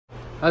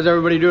How's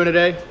everybody doing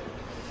today?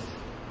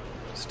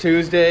 It's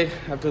Tuesday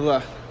after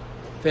the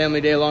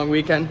family day long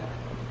weekend.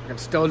 I'm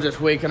still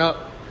just waking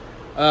up.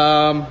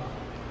 I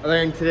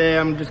think today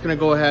I'm just gonna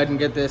go ahead and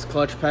get this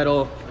clutch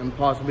pedal and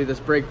possibly this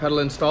brake pedal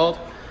installed.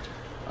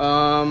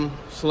 So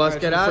let's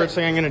get at it. First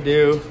thing I'm gonna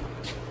do,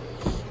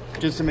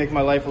 just to make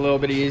my life a little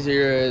bit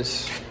easier,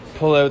 is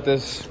pull out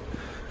this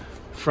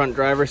front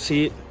driver's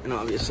seat and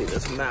obviously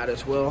this mat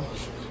as well.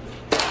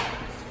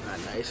 A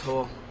nice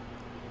hole.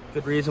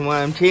 Good reason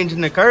why I'm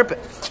changing the carpet.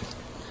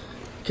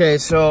 Okay,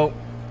 so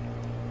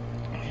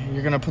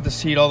you're gonna put the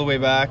seat all the way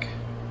back.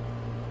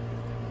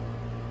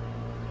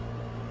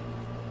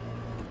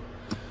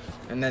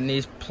 And then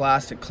these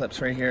plastic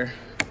clips right here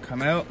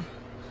come out.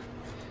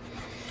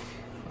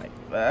 Like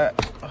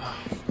that.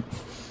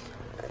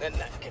 And then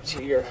that gives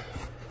you your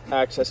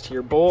access to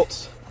your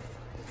bolts.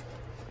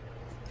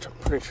 Which I'm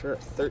pretty sure are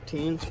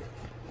 13s.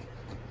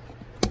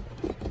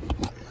 I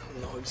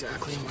don't know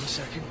exactly in 1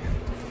 second.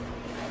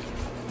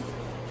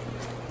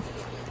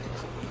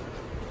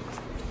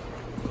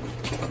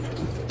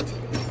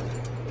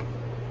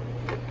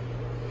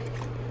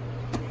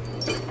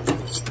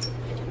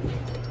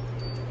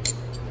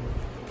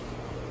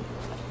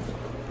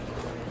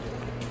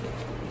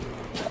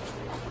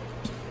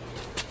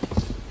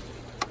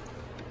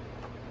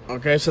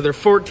 Okay, so they're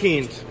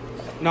 14s,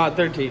 not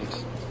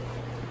 13s.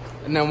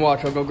 And then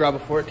watch, I'll go grab a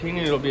 14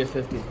 and it'll be a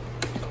 15.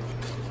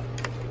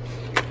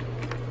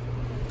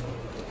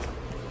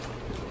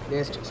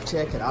 Let's just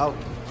check it out.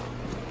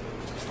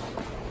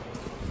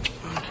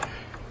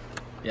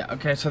 Yeah,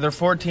 okay, so they're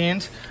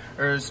 14s.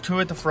 There's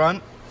 2 at the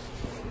front,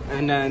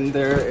 and then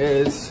there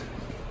is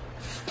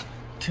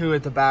 2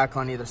 at the back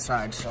on either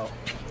side, so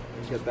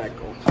let's get that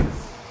going.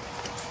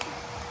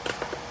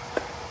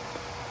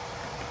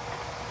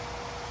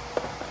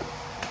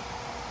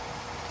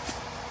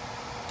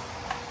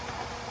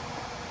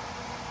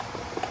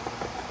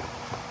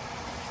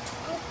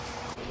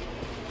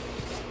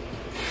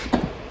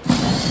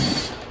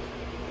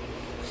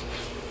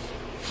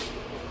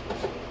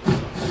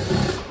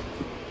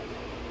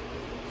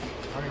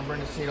 Bring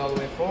the seat all the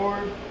way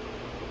forward.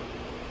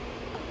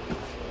 The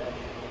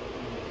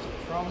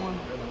front one,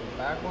 or the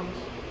back ones.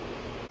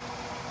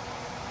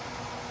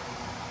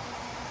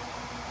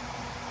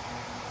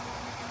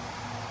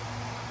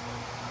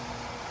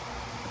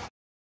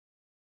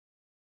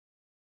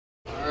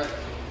 Alright.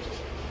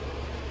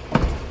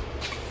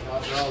 Now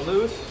they're all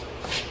loose.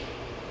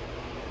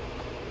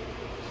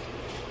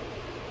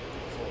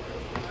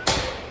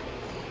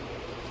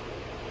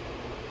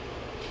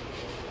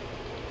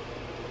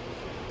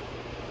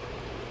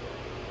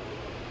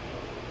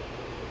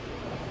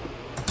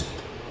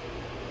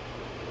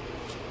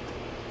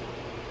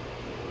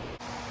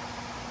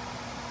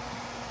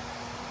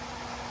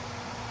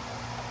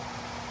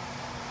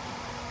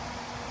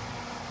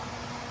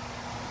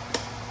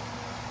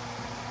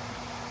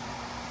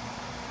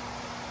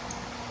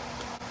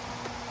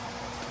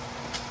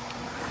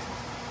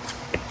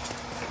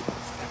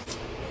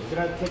 You're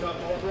gonna have to take off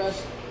the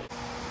headrest.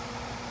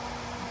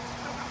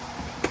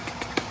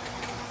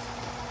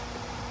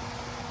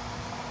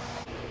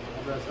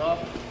 Headrest off.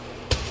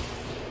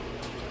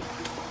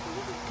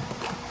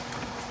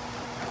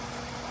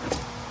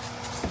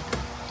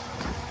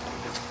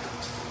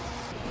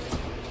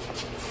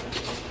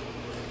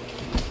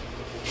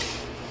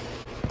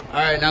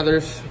 Alright, now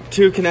there's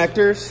 2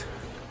 connectors.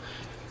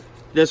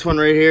 This one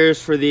right here is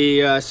for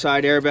the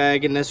side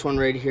airbag, and this one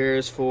right here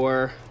is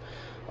for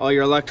all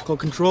your electrical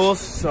controls.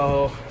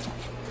 So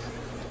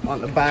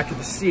on the back of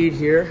the seat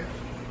here,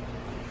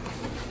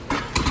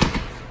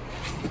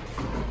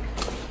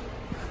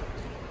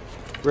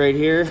 right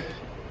here,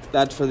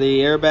 that's for the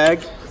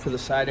airbag, for the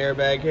side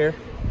airbag here.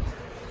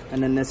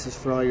 And then this is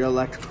for all your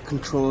electrical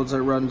controls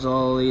that runs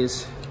all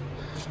these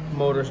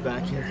motors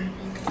back here.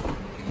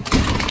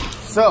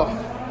 So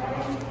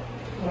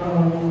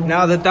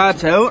now that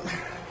that's out,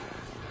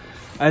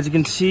 as you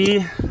can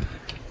see,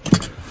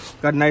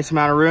 got a nice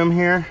amount of room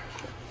here.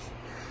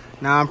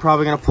 Now I'm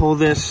probably gonna pull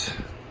this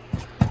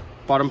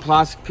bottom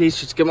plastic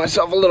piece, just give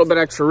myself a little bit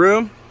extra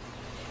room.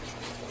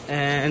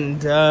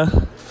 And yeah,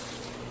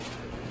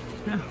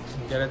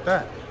 get at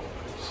that.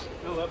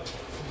 Fill up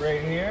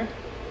right here.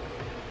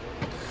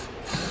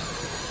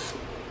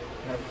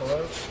 Gotta pull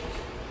out.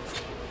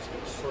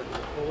 Sort the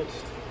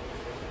bolts.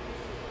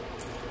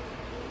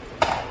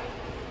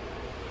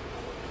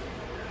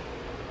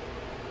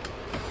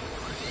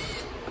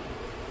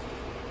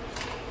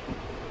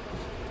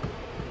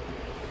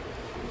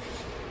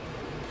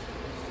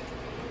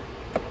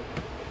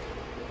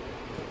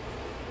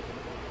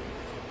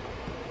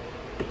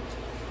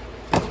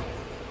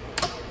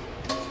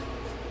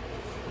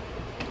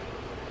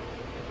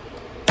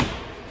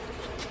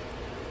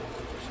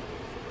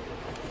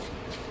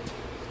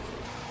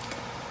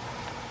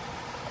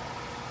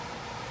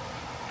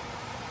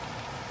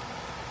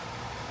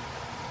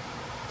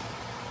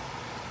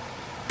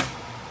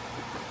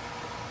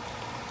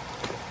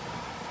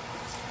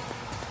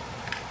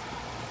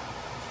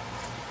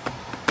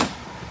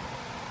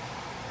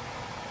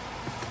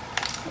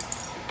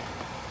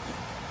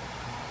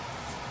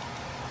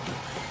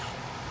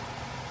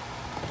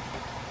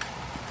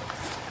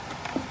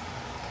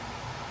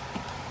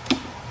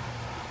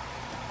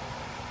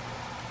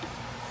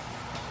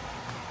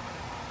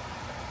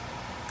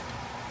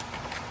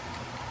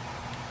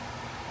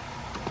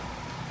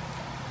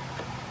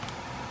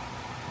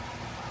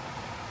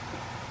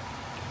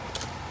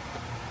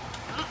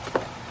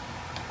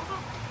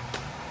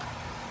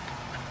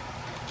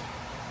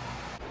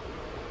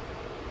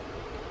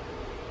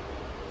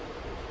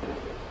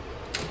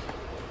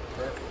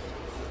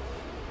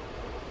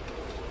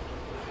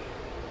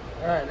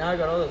 All right, now I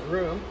got all this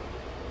room.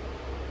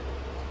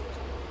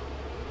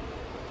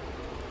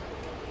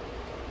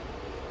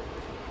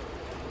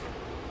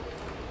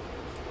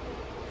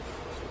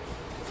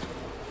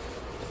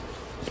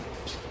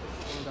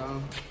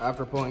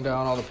 After pulling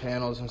down all the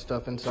panels and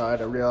stuff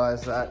inside, I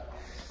realized that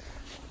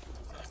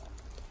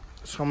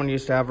someone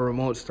used to have a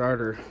remote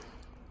starter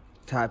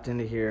tapped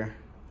into here,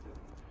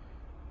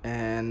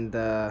 and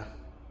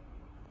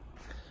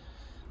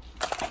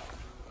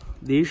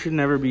these should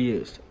never be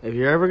used. If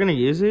you're ever gonna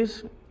use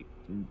these,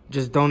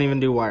 just don't even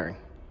do wiring.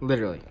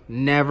 Literally,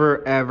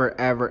 never, ever,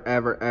 ever,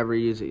 ever, ever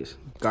use these.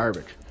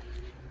 Garbage.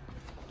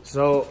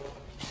 So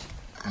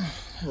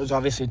it was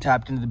obviously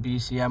tapped into the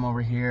BCM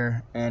over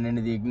here and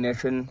into the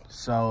ignition.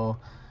 So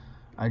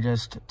I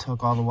just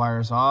took all the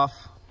wires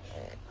off,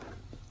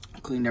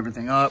 cleaned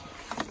everything up,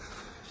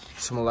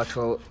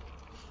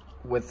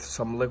 with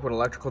some liquid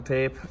electrical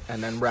tape,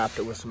 and then wrapped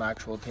it with some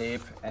actual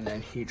tape, and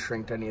then heat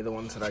shrinked any of the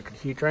ones that I could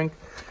heat shrink.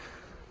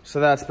 So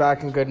that's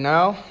back and good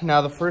now.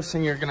 Now the first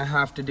thing you're gonna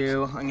have to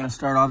do, I'm gonna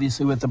start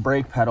obviously with the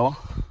brake pedal.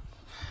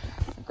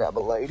 Grab a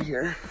light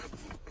here.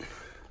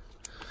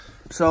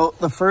 So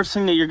the first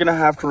thing that you're gonna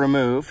have to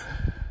remove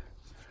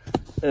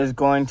is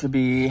going to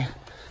be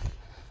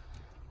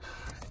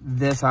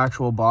this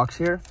actual box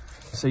here.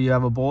 So you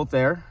have a bolt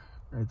there,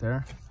 right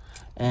there.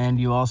 And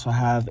you also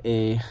have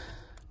a,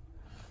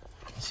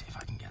 let's see if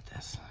I can get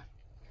this,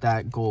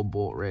 that gold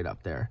bolt right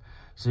up there.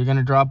 So you're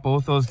gonna drop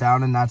both those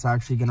down, and that's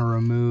actually gonna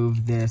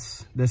remove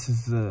this. This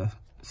is the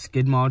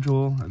skid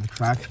module, or the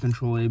traction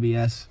control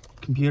ABS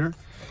computer,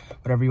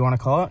 whatever you wanna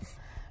call it.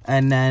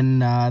 And then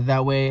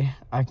that way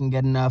I can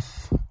get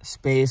enough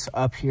space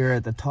up here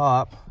at the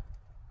top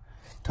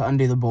to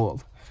undo the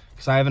bolt.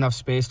 Because I have enough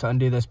space to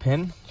undo this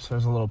pin. So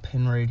there's a little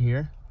pin right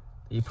here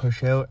that you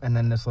push out, and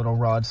then this little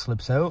rod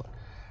slips out.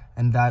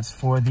 And that's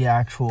for the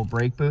actual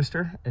brake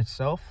booster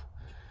itself.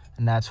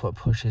 And that's what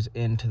pushes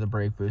into the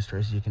brake booster,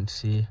 as you can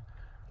see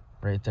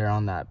right there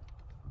on that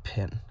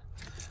pin.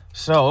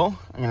 So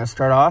I'm gonna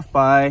start off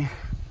by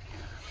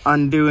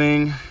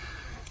undoing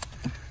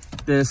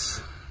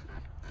this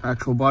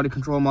actual body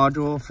control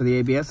module for the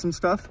ABS and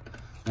stuff,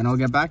 and I'll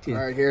get back to you.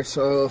 All right,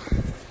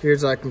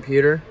 here's that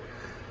computer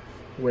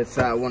with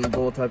that one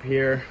bolt up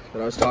here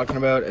that I was talking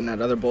about, and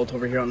that other bolt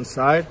over here on the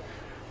side.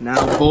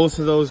 Now both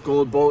of those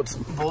gold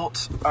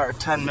bolts are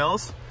 10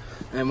 mils,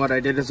 and what I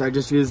did is I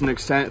just used an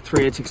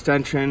 3/8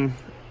 extension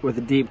with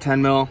a deep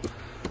 10 mil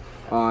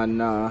on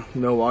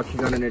Milwaukee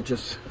gun, and it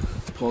just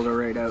pulled it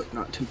right out,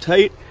 not too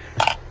tight.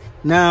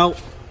 Now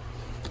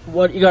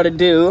what you got to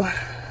do,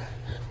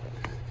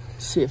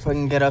 see if I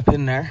can get up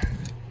in there,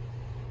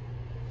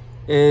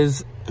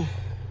 is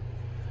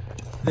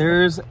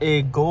there's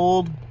a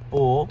gold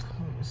bolt.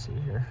 Let me see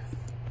here.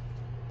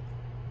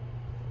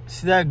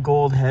 See that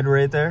gold head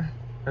right there,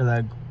 or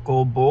that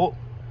gold bolt?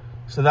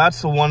 So that's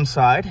the one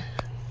side,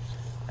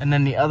 and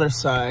then the other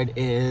side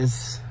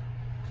is,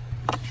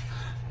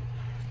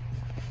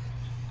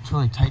 it's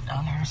really tight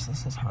down here, so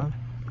this is hard.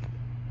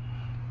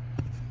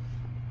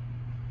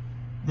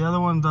 The other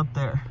one's up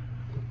there.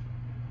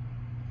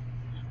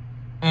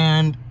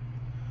 And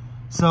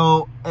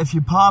so if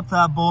you pop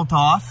that bolt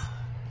off,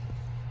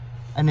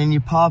 and then you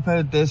pop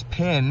out this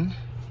pin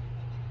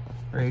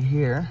right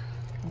here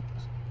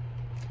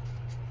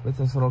with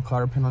this little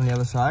cotter pin on the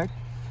other side,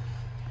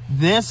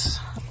 this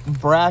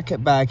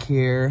bracket back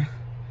here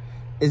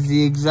is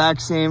the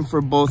exact same for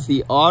both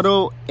the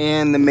auto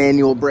and the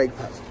manual brake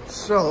pedal.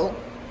 So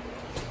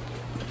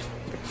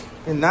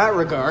in that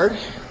regard,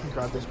 I've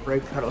got this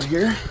brake pedal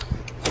here.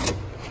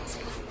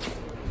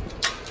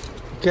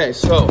 Okay,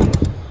 so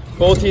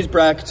both these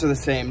brackets are the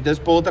same. This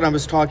bolt that I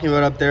was talking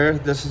about up there,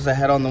 this is the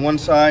head on the one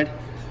side.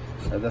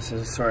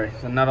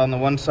 The nut on the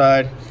one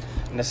side,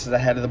 and this is the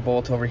head of the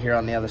bolt over here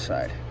on the other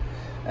side.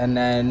 And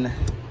then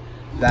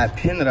that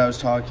pin that I was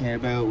talking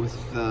about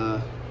with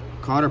the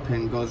cotter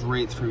pin goes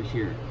right through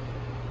here.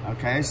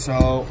 Okay,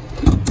 so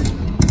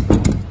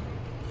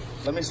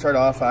let me start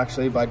off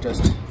actually by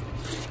just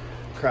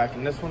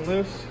cracking this one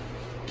loose.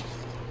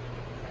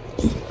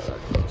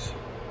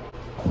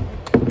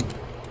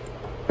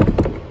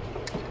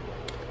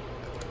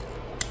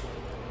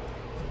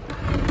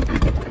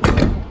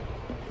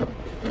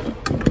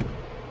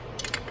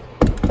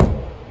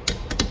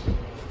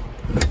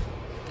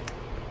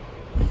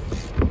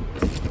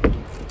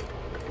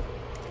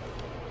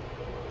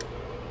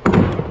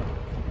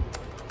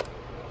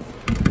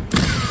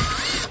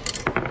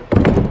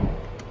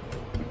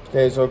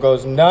 Okay, so it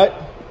goes nut,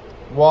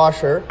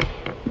 washer,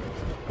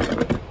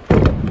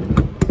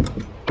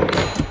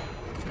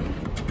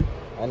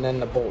 and then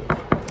the bolt.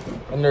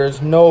 And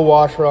there's no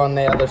washer on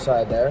the other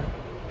side there.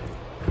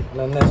 And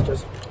then this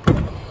just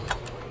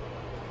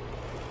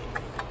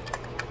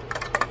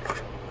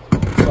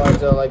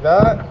slides out like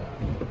that.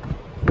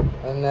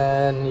 And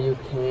then you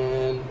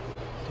can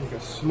take a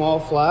small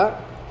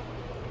flat,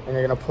 and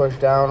you're gonna push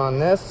down on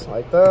this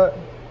like that.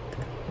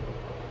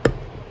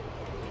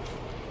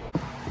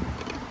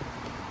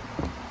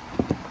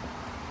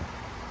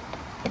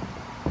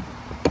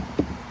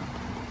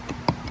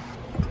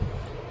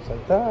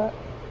 that.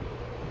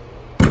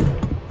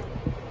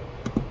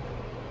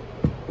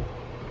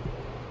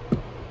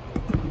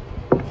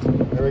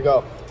 There we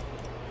go.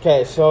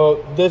 Okay,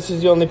 so this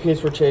is the only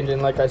piece we're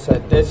changing. Like I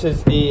said, this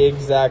is the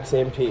exact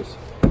same piece.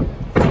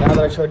 Now that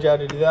I showed you how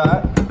to do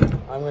that,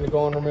 I'm gonna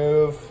go and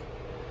remove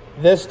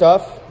this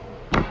stuff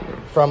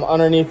from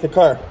underneath the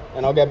car,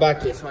 and I'll get back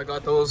to you. So I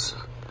got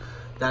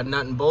that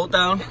nut and bolt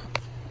down.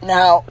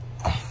 Now,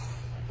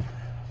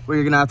 what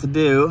you're gonna have to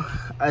do,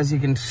 as you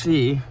can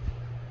see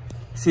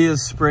the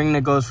spring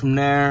that goes from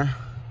there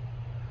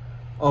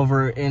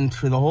over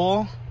into the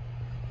hole?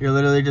 You're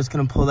literally just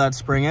gonna pull that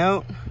spring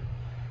out,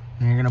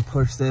 and you're gonna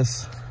push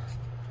this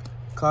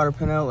cotter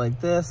pin out like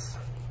this.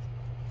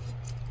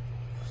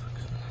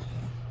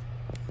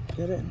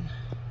 Get it?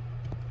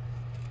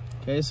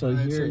 Okay, so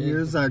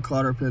here's that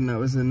cotter pin that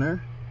was in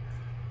there,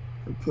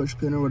 or push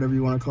pin, or whatever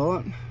you want to call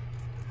it.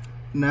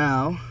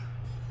 Now,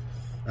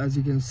 as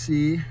you can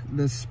see,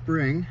 this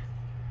spring,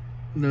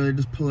 literally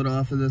just pull it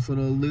off of this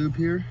little loop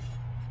here,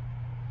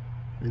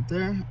 right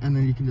there, and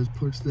then you can just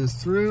push this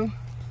through.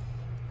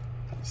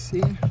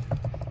 See?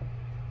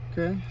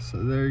 Okay,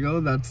 so there you go,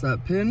 that's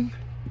that pin.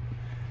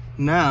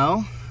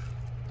 Now,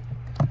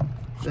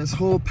 this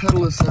whole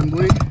pedal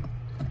assembly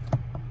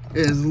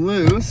is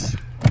loose,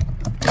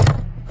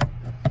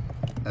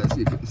 as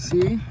you can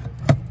see.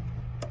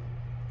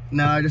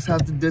 Now I just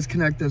have to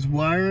disconnect this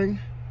wiring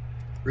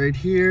right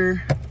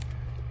here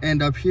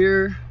and up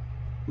here,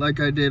 like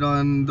I did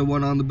on the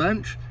one on the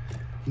bench,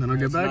 and then I'll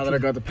get back. Now that I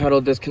got the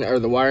pedal disconnected, or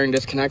the wiring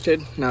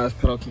disconnected, now this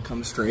pedal can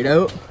come straight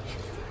out.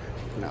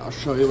 Now I'll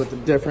show you what the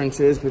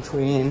difference is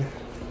between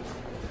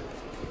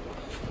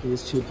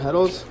these two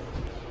pedals.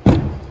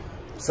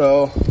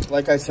 So,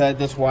 like I said,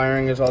 this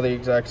wiring is all the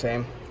exact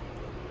same.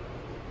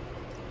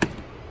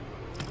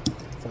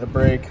 For the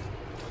brake,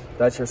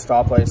 that's your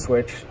stoplight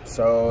switch.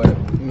 So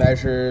it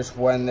measures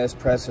when this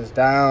presses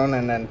down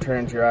and then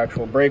turns your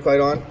actual brake light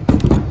on.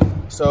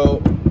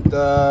 So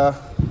the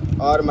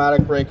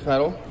automatic brake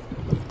pedal,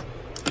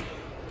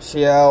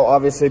 see how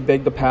obviously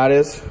big the pad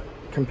is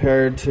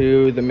compared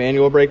to the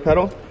manual brake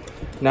pedal?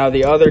 Now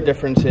the other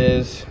difference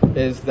is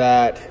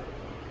that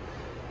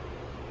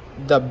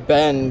the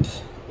bend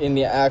in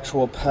the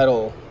actual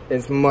pedal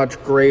is much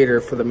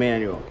greater for the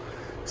manual.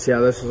 See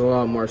how this is a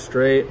lot more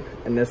straight,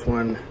 and this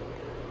one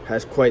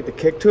has quite the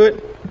kick to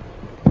it.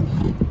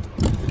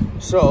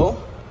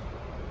 So,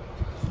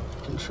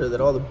 ensure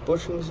that all the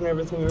bushings and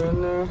everything are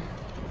in there.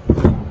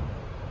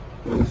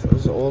 Those are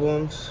the old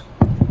ones.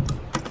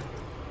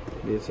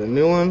 These are the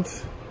new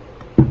ones.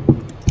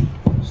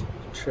 Just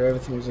make sure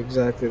everything's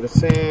exactly the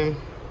same.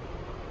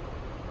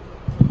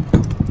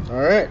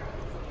 Alright,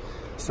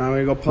 so now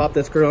I'm gonna go pop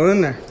this girl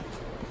in there.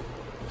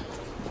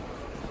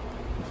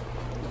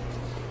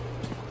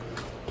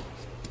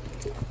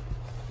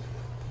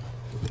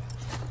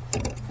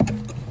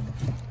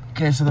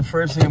 Okay, so the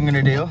first thing I'm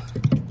gonna do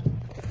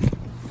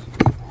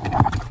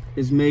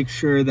is make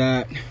sure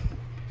that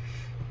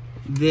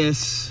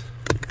this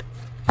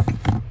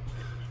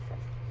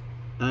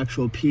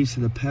actual piece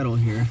of the pedal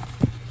here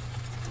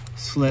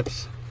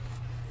slips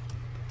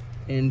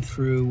in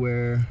through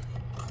where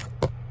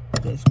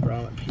this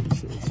grommet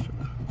piece is,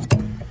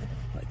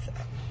 like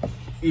that.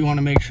 You want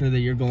to make sure that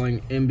you're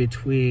going in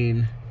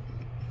between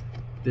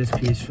this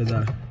piece for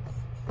the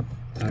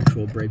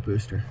actual brake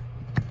booster.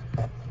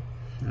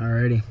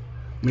 Alrighty,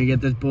 I'm gonna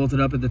get this bolted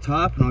up at the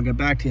top and I'll get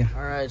back to you.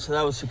 Alright, so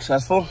that was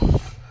successful.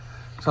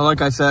 So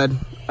like I said,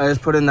 I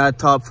just put in that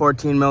top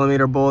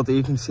 14mm bolt that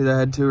you can see the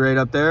head to right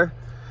up there.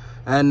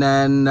 And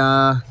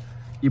then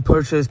you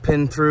push this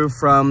pin through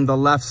from the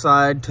left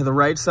side to the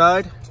right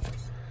side.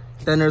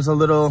 Then there's a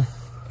little,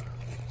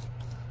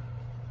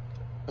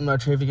 I'm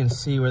not sure if you can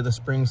see where the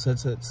spring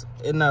sits. It's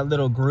in that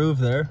little groove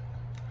there.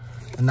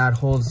 And that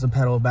holds the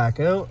pedal back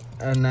out.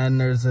 And then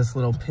there's this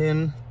little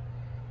pin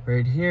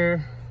right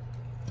here,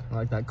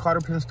 like that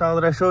cotter pin style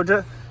that I showed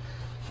you.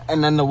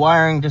 And then the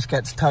wiring just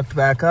gets tucked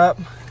back up.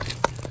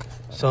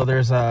 So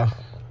there's a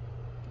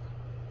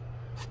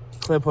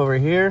clip over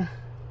here,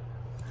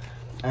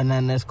 and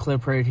then this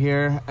clip right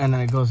here, and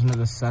then it goes into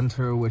the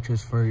center, which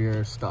is for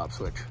your stop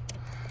switch,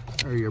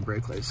 or your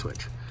brake light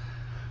switch.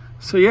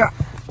 So yeah,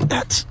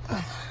 that's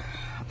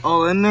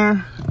all in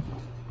there,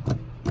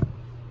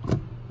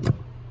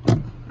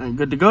 and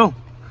good to go.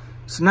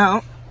 So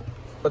now,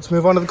 let's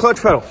move on to the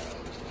clutch pedal.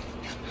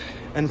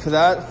 And for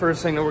that,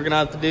 first thing that we're gonna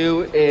have to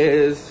do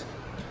is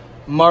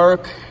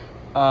mark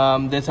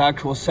this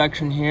actual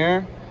section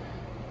here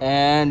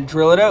and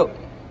drill it out.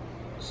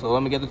 So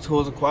let me get the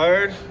tools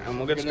acquired and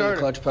we'll get started. The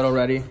clutch pedal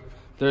ready.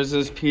 There's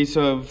this piece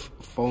of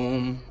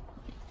foam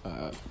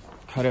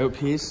cutout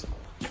piece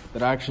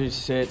that actually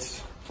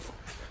sits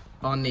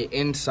on the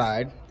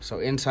inside, so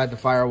inside the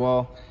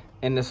firewall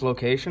in this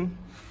location,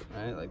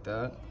 right, like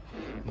that.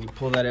 And you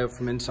pull that out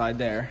from inside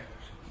there,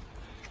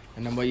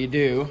 and then what you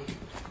do,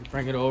 you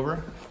bring it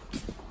over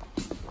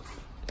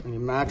and you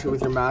match it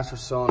with your master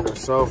cylinder.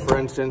 So for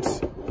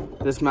instance,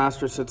 this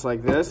master sits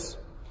like this,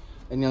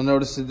 and you'll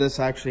notice that this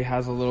actually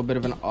has a little bit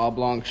of an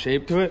oblong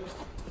shape to it.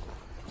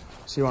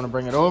 So you want to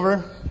bring it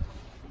over,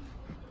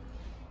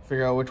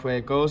 figure out which way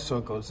it goes. So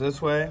it goes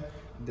this way,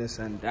 this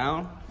end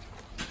down.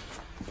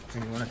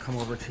 And you want to come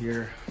over to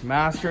your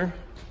master.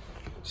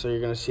 So you're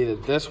going to see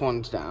that this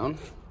one's down.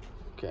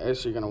 Okay,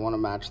 so you're going to want to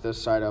match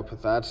this side up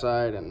with that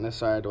side and this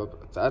side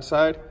up with that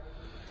side.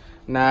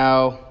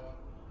 Now,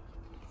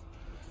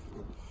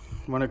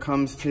 when it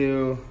comes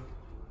to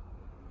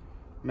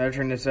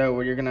measuring this out,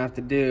 what you're going to have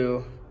to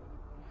do,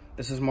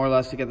 this is more or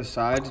less to get the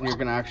sides, and you're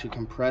going to actually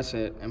compress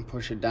it and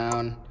push it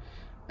down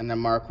and then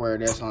mark where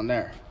it is on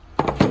there.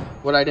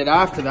 What I did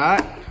after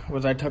that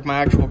was I took my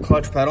actual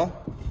clutch pedal,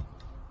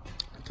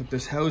 I took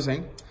this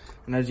housing,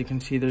 and as you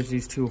can see, there's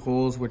these two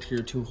holes, which are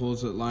your two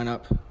holes that line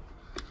up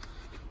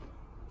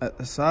at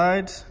the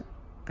sides.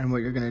 And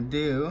what you're gonna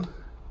do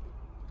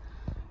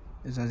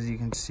is, as you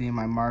can see,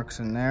 my mark's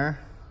in there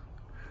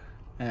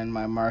and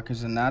my mark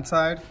is in that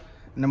side.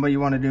 And then what you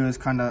wanna do is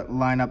kind of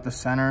line up the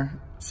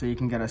center so you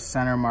can get a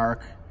center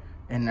mark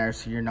in there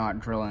so you're not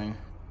drilling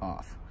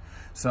off.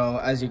 So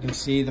as you can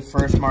see, the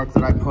first mark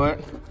that I put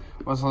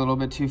was a little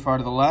bit too far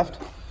to the left,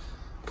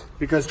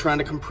 because trying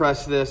to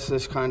compress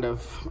this kind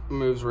of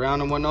moves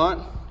around and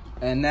whatnot.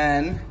 And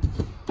then,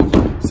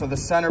 so the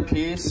center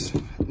piece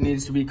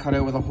needs to be cut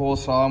out with a hole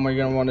saw, and what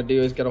you're gonna wanna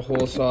do is get a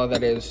hole saw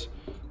that is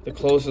the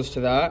closest to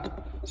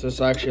that. So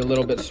it's actually a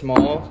little bit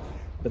small,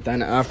 but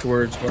then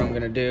afterwards what I'm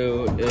gonna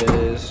do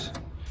is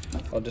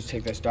I'll just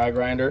take this die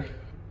grinder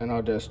and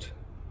I'll just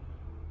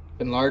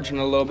enlarge it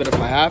a little bit if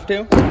I have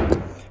to,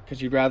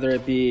 because you'd rather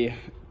it be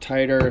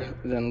tighter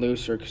than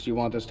looser, because you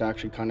want this to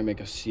actually kind of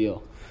make a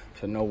seal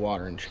so no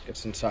water and shit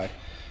gets inside.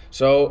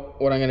 So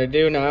what I'm gonna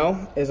do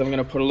now is I'm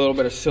gonna put a little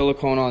bit of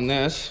silicone on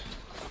this,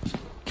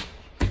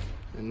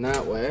 and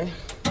that way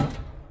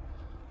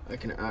I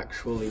can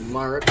actually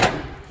mark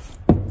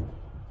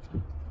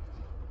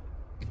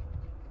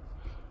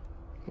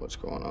what's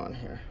going on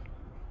here.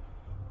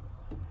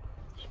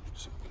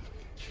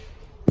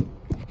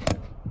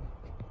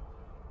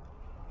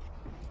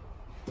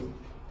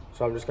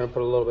 So I'm just gonna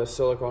put a little bit of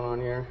silicone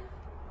on here.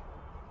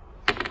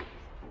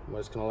 What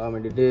it's gonna allow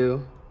me to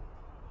do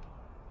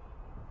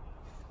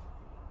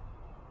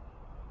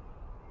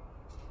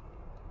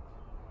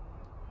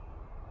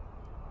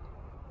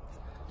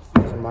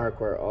is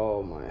mark where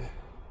all my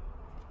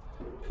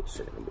pieces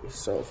are gonna be.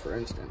 So for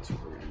instance,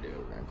 what we're gonna do,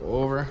 we're gonna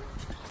go over.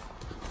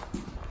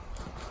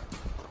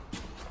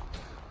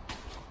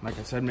 Like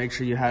I said, make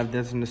sure you have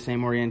this in the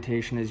same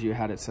orientation as you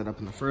had it set up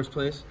in the first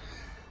place.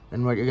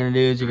 Then what you're gonna do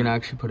is you're gonna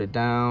actually put it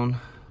down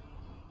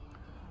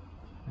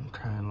and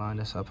try and line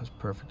this up as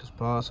perfect as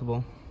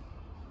possible.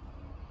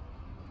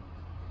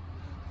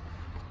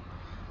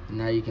 And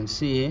now you can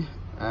see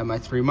I have my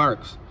 3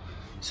 marks.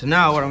 So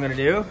now what I'm gonna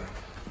do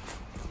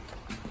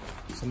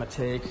is I'm gonna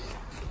take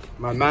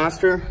my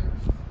master,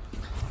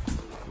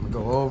 I'm gonna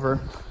go over,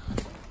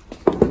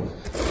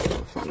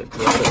 find a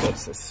drill bit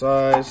that's this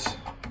size.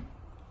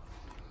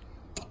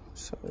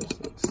 So is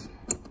this.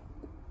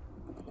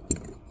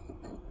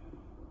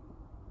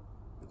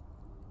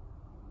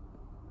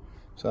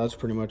 So that's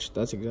pretty much,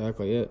 that's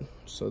exactly it.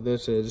 So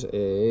this is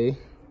a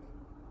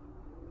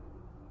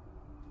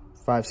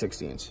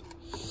 5/16.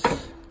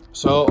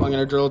 So I'm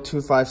gonna drill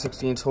 2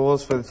 5/16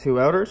 holes for the 2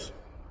 outers,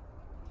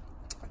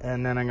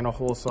 and then I'm gonna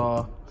hole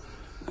saw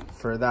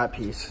for that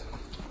piece.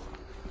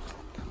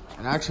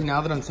 And actually, now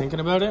that I'm thinking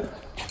about it,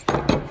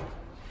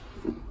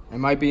 it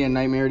might be a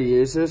nightmare to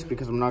use this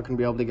because I'm not gonna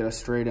be able to get a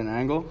straight in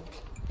angle.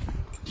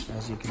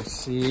 As you can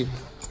see,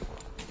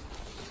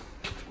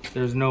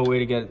 there's no way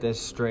to get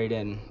this straight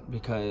in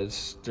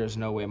because there's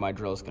no way my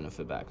drill is gonna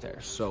fit back there.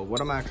 So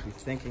what I'm actually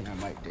thinking I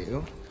might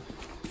do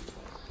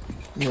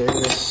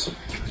is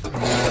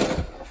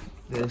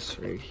this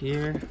right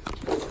here.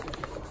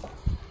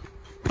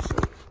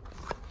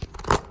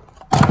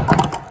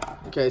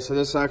 Okay, so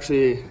this is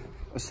actually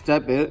a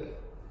step bit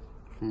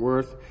from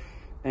Worth,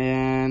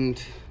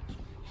 and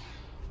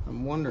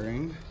I'm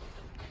wondering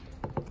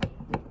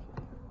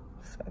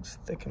if that's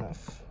thick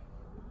enough.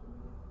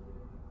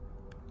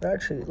 It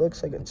actually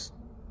looks like it's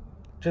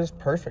just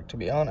perfect, to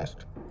be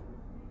honest.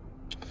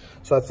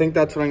 So I think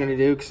that's what I'm gonna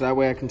do, because that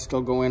way I can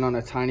still go in on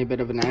a tiny bit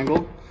of an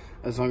angle.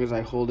 As long as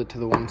I hold it to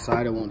the one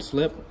side, it won't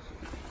slip.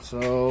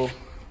 So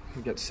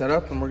we get set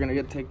up and we're gonna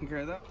get taken care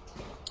of that.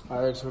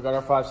 All right, so we got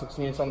our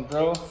 5/16 on the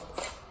drill.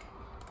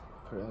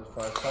 Put it in as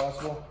far as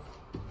possible.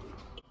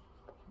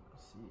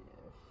 Let's see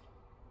if...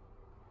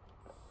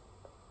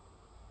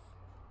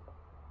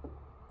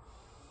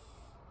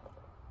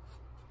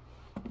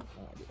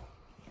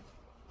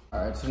 All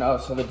right, so now,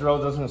 so the drill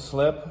doesn't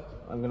slip,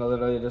 I'm gonna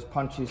literally just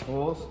punch these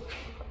holes,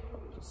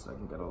 just so I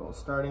can get a little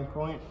starting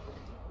point.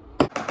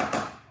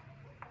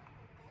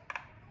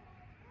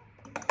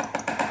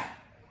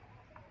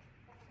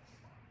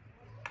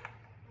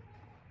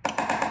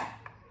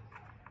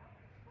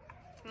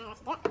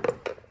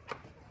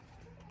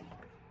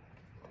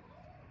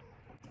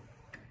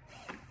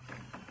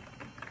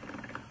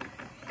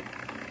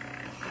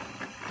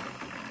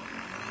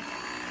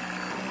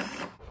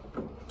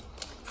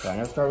 Okay, I'm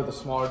gonna start with the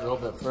smaller drill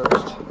bit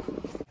first.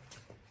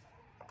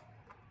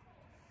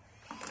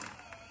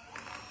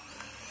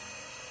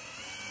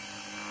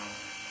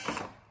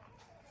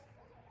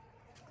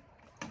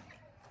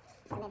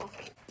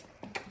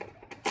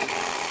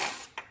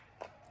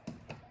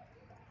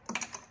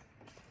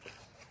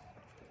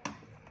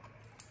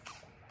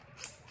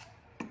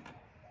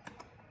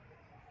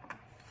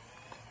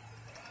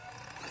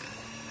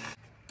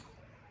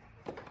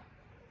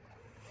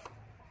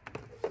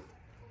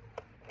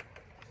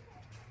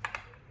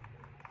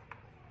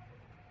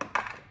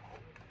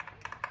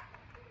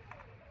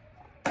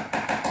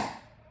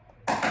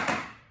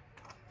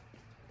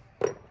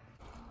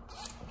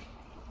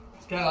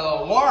 getting a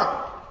little warm.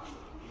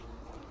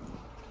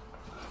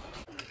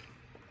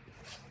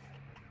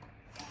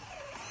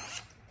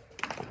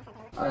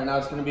 All right, now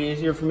it's gonna be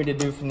easier for me to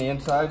do from the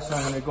inside, so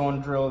I'm gonna go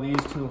and drill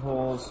these 2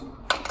 holes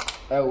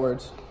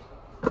outwards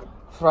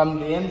from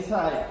the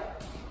inside.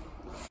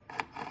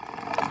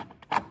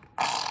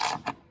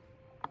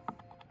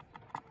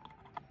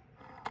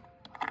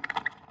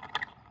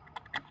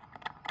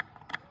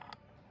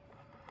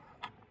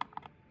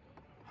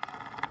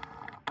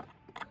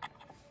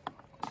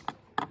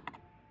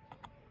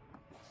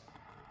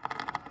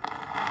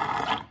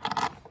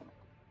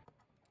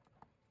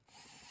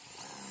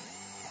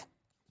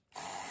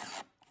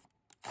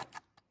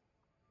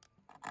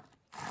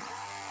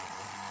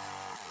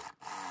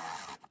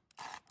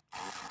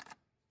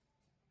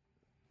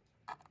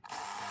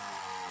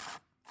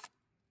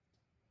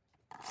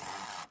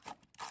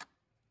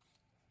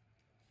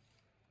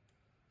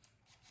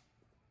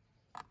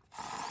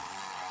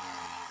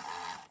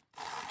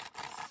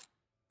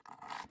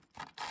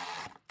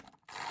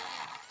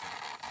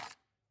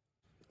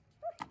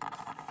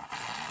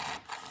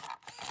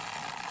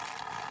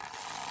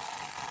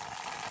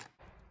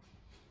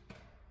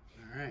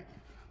 Alright.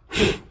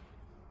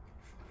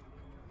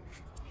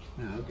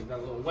 Now get that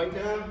little wipe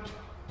down.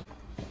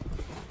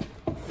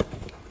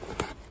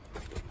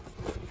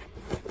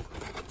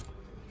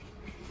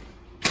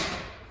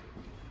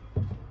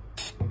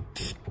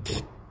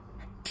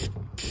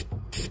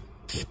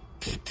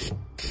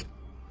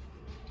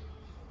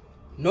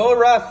 No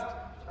rust.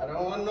 I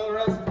don't want no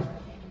rust.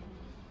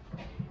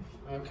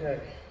 Okay.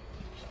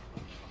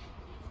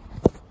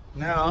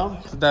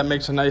 Now that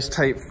makes a nice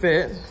tight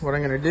fit, what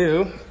I'm gonna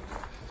do,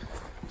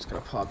 just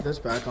gonna pop this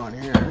back on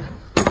here.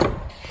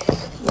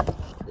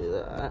 Do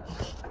that.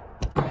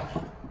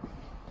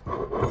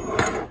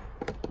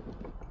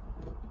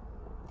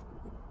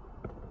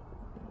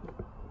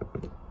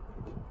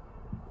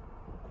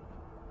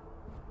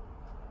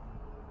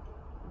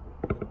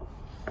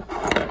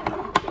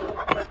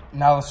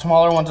 Now the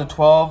smaller one's a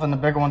 12 and the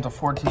bigger one's a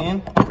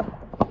 14. I'm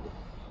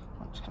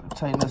just gonna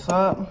tighten this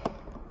up.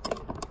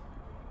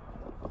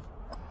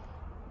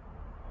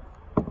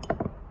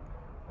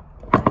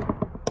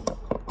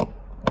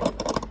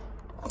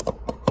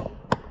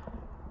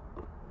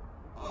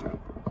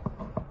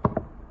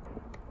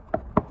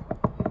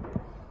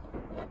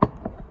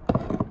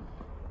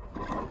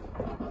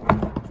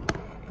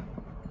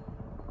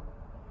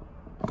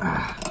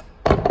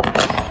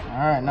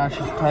 All right, now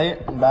she's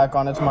tight and back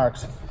on its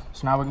marks.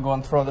 So now we can go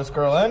and throw this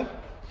girl in.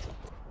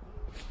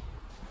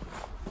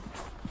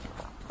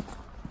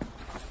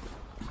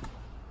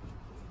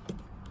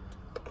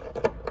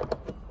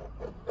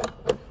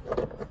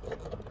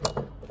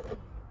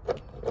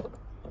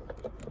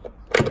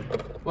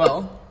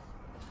 Well,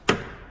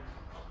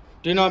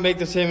 do not make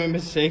the same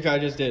mistake I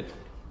just did.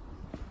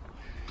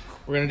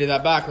 We're gonna do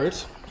that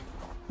backwards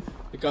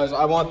because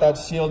I want that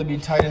seal to be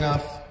tight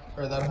enough,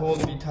 or that hole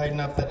to be tight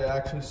enough that it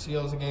actually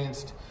seals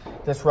against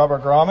this rubber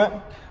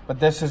grommet, but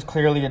this is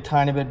clearly a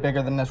tiny bit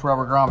bigger than this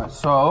rubber grommet.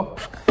 So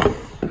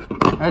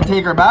I'm gonna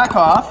take her back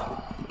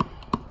off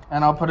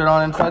and I'll put it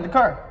on inside the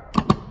car.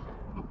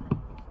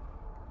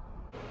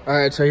 All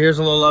right, so here's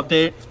a little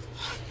update.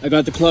 I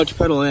got the clutch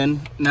pedal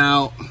in.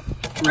 Now,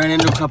 ran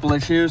into a couple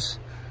issues.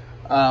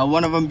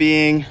 One of them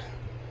being,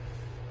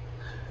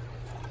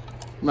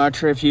 I'm not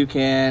sure if you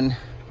can,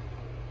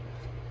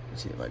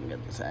 let's see if I can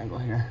get this angle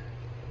here.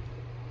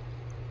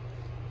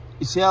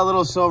 You see that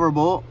little silver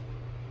bolt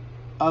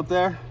up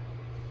there?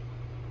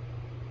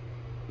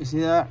 You see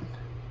that?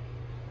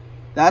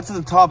 That's at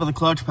the top of the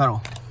clutch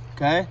pedal,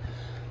 okay?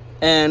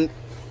 And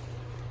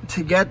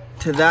to get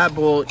to that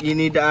bolt, you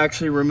need to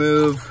actually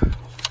remove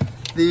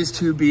these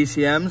 2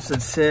 BCMs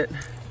that sit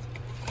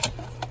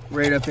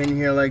right up in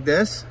here like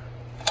this.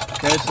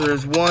 Okay, so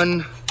there's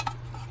one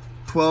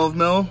 12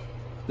 mil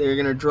that you're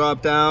gonna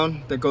drop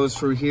down that goes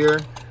through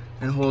here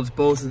and holds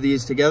both of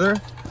these together.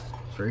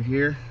 It's right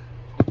here.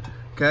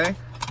 Okay,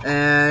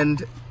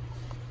 and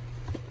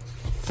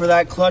for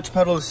that clutch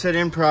pedal to sit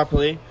in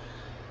properly,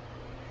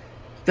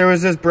 there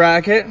was this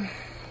bracket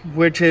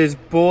which is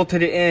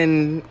bolted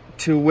in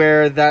to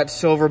where that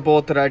silver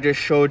bolt that I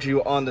just showed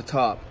you on the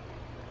top.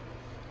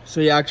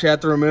 So you actually have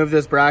to remove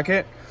this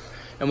bracket,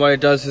 and what it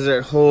does is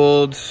it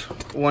holds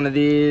one of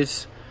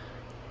these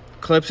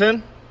clips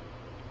in,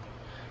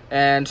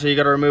 and so you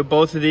got to remove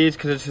both of these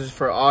because this is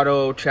for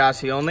auto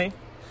chassis only.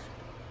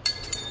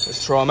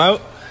 Just throw them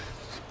out.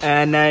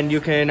 And then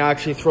you can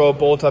actually throw a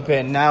bolt up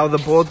in. Now the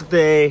bolt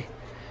that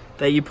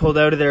you pulled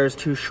out of there is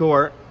too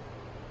short.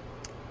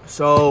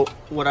 So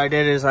what I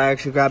did is I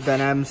actually grabbed an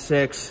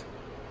M6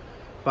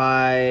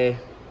 by,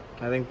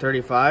 I think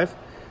 35.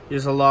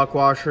 Used a lock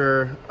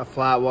washer, a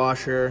flat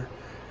washer,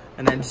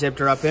 and then zipped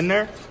her up in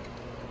there.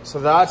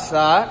 So that's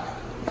that.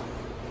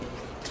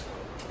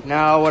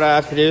 Now what I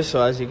have to do,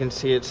 so as you can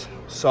see it's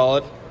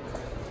solid.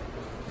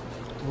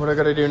 What I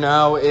gotta do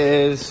now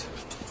is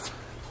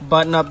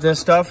button up this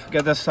stuff,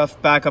 get this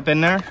stuff back up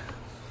in there.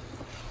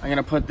 I'm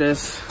gonna put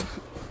this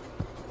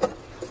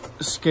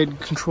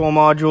skid control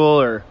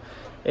module or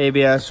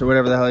ABS or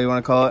whatever the hell you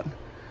wanna call it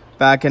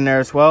back in there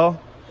as well.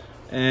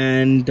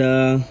 And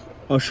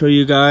I'll show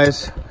you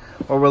guys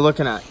what we're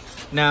looking at.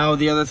 Now,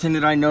 the other thing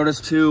that I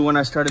noticed too when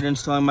I started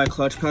installing my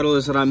clutch pedal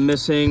is that I'm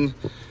missing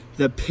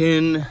the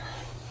pin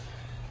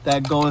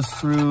that goes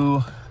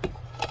through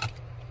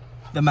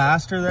the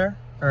master there,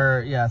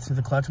 or yeah, through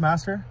the clutch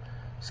master.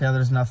 See how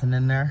there's nothing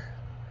in there?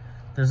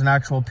 There's an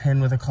actual pin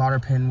with a cotter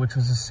pin, which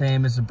was the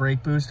same as the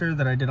brake booster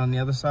that I did on the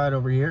other side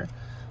over here,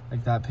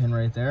 like that pin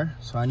right there.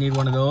 So I need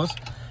one of those.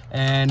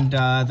 And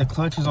the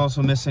clutch is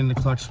also missing the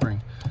clutch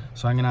spring.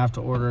 So I'm gonna have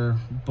to order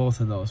both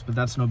of those, but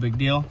that's no big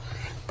deal.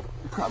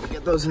 Probably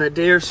get those in a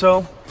day or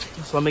so.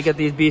 So let me get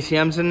these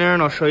BCMs in there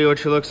and I'll show you what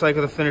she looks like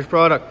with a finished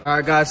product. All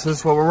right guys, so this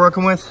is what we're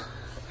working with.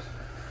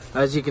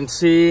 As you can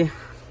see,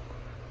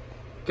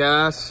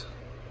 gas,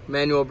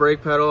 manual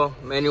brake pedal,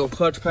 manual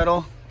clutch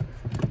pedal.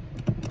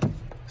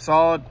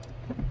 Solid,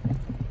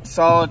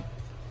 solid.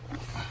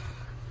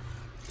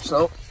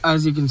 So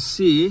as you can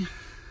see,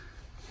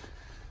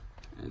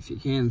 if you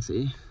can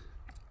see,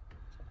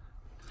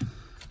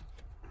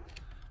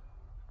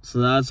 so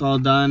that's all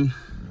done.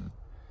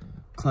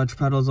 Clutch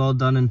pedal's all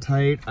done and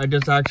tight. I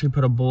just actually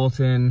put a bolt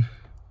in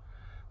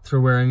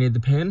through where I need the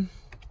pin.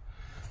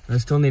 I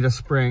still need a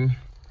spring,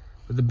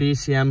 but the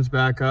BCM's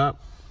back up.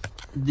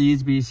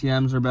 These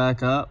BCMs are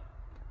back up,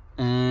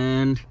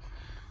 and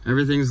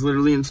everything's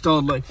literally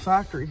installed like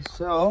factory.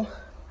 So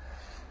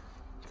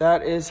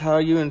that is how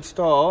you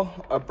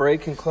install a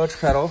brake and clutch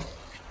pedal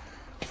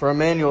for a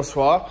manual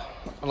swap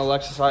on a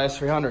Lexus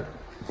Is300.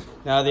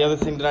 Now the other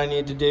thing that I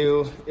need to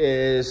do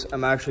is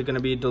I'm actually going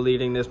to be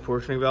deleting this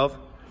portioning valve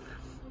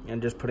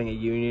and just putting a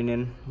union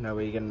in. That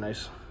way you get a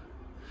nice,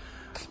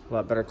 a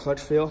lot better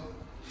clutch feel.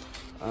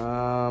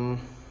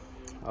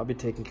 I'll be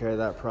taking care of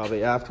that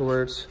probably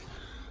afterwards.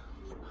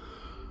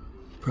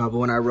 Probably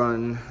when I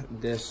run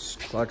this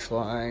clutch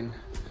line.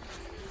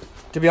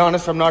 To be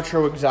honest, I'm not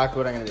sure exactly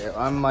what I'm gonna do.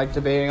 I'm like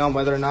debating on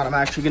whether or not I'm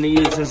actually gonna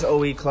use this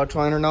OE clutch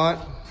line or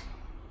not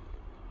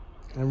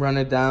and run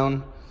it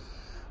down,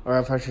 or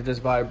if I should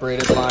just buy a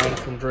braided line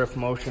from Drift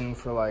Motion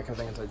for like, I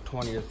think it's like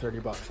 20 or 30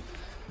 bucks.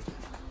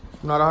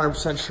 I'm not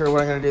 100% sure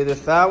what I'm gonna do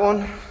with that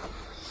one.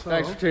 So,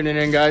 thanks for tuning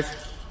in, guys.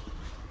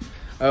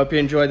 I hope you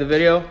enjoyed the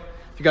video.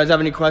 If you guys have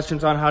any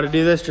questions on how to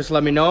do this, just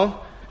let me know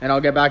and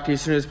I'll get back to you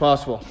as soon as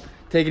possible.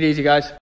 Take it easy, guys.